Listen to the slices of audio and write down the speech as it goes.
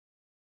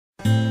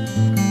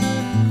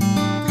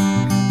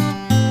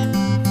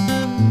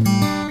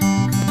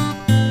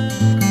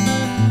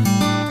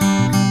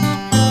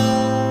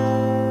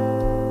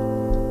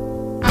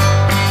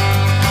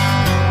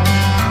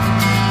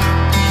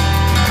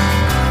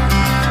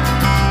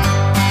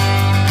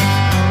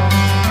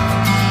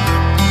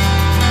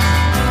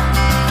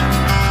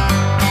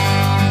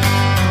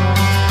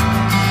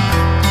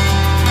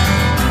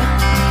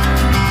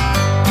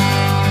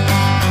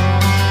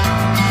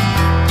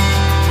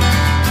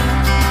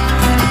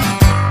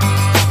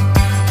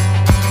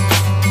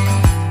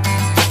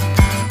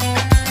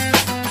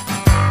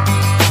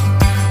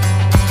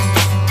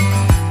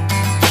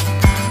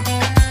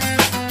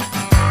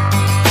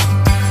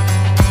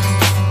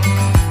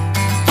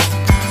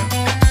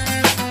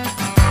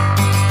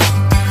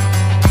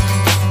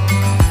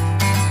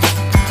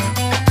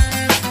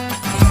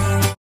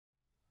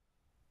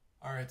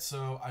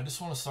So I just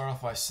want to start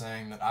off by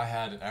saying that I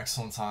had an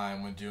excellent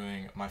time when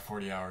doing my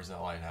 40 hours at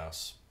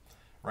Lighthouse.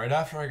 Right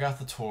after I got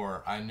the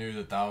tour, I knew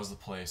that that was the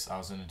place I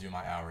was going to do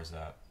my hours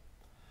at.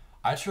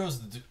 I chose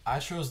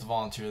to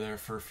volunteer there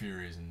for a few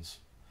reasons.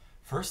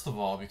 First of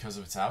all, because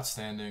of its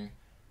outstanding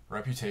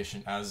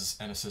reputation as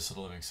an assisted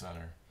living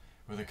center.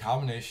 With a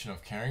combination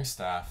of caring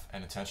staff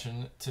and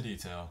attention to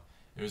detail,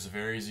 it was a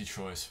very easy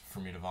choice for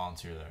me to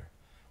volunteer there.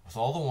 With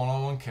all the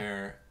one-on-one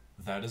care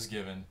that is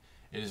given,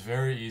 it is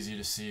very easy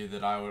to see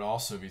that I would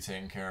also be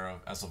taken care of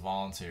as a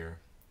volunteer.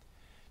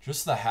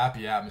 Just the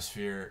happy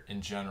atmosphere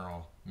in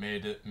general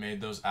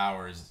made those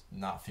hours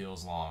not feel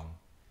as long.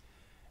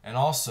 And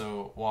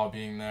also, while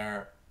being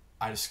there,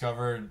 I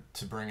discovered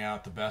to bring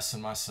out the best in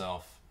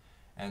myself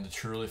and to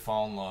truly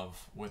fall in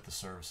love with the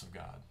service of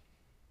God.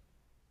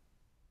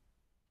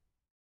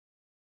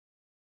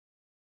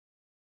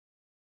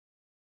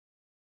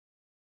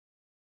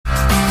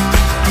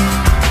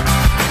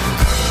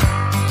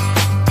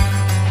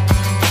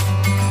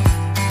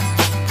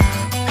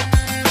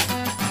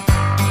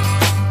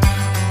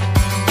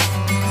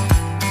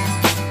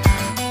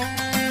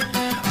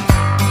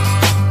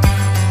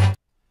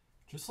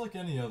 Just like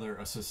any other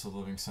assisted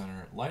living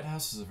center,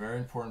 Lighthouse is a very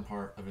important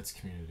part of its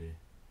community.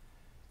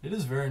 It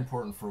is very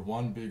important for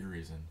one big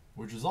reason,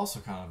 which is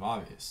also kind of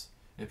obvious.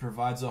 It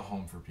provides a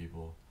home for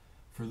people.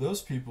 For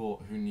those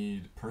people who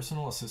need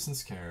personal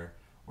assistance care,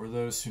 or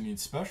those who need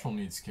special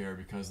needs care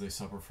because they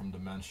suffer from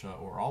dementia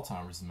or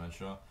Alzheimer's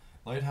dementia,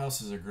 Lighthouse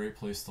is a great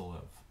place to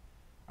live.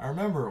 I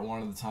remember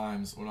one of the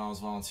times when I was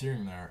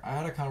volunteering there, I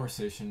had a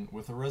conversation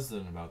with a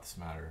resident about this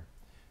matter.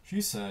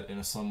 She said, in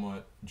a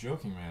somewhat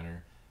joking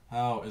manner,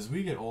 how as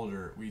we get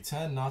older, we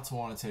tend not to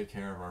want to take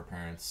care of our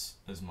parents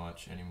as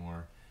much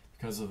anymore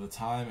because of the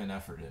time and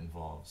effort it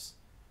involves.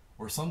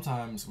 Or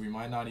sometimes we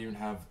might not even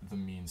have the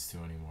means to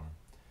anymore.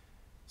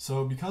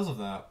 So because of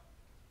that,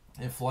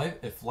 if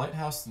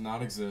Lighthouse did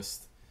not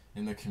exist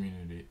in the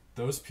community,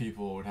 those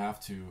people would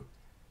have to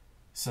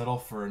settle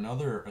for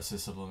another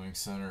assisted living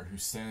center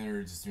whose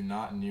standards do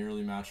not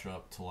nearly match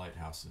up to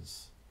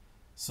Lighthouse's.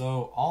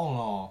 So all in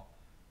all,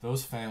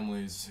 those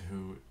families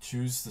who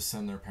choose to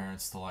send their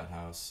parents to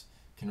Lighthouse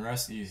can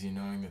rest easy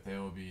knowing that they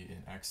will be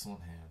in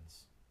excellent hands.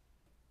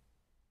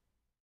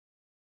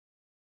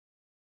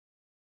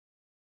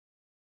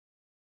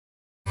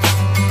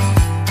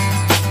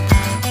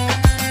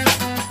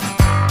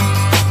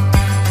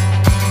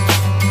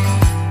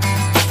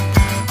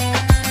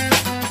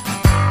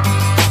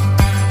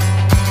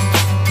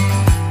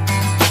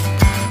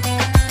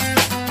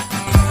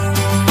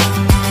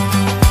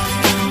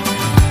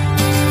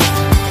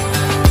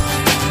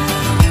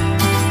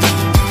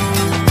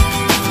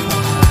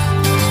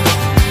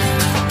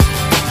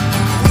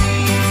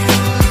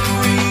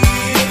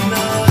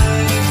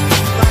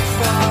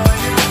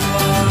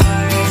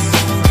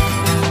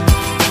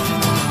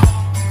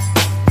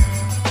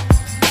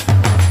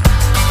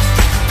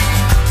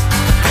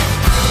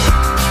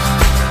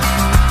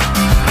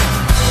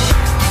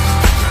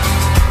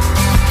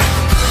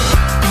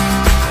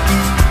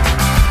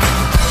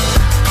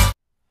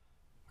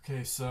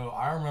 Okay, so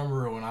I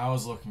remember when I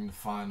was looking to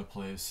find a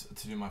place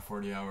to do my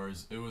 40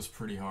 hours, it was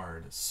pretty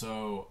hard.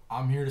 So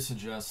I'm here to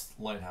suggest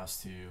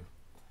Lighthouse to you.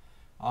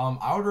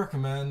 I would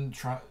recommend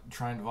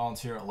trying to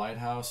volunteer at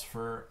Lighthouse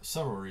for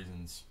several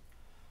reasons.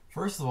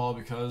 First of all,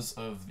 because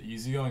of the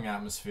easygoing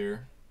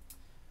atmosphere,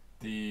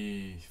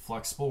 the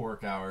flexible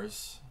work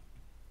hours,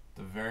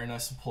 the very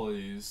nice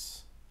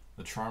employees,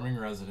 the charming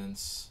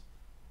residents,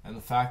 and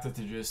the fact that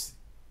they just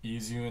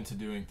ease you into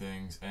doing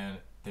things and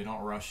they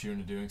don't rush you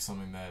into doing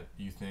something that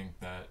you think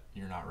that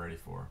you're not ready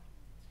for.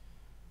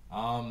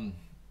 And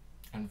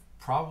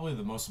probably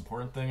the most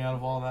important thing out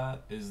of all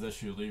that is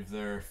that you leave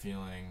there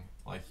feeling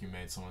like you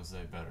made someone's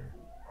day better,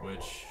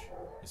 which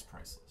is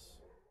priceless.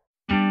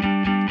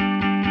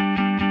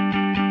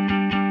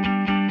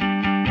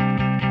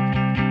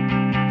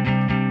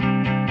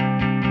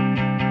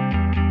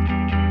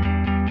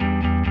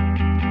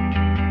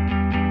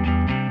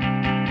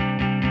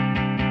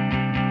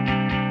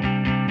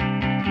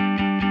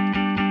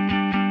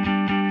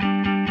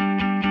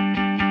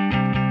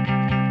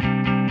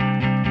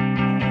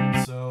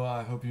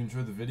 Hope you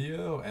enjoyed the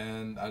video,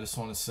 and I just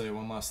want to say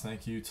one last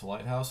thank you to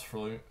Lighthouse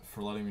for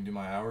letting me do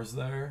my hours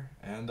there,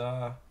 and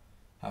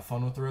have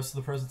fun with the rest of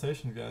the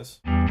presentation, guys.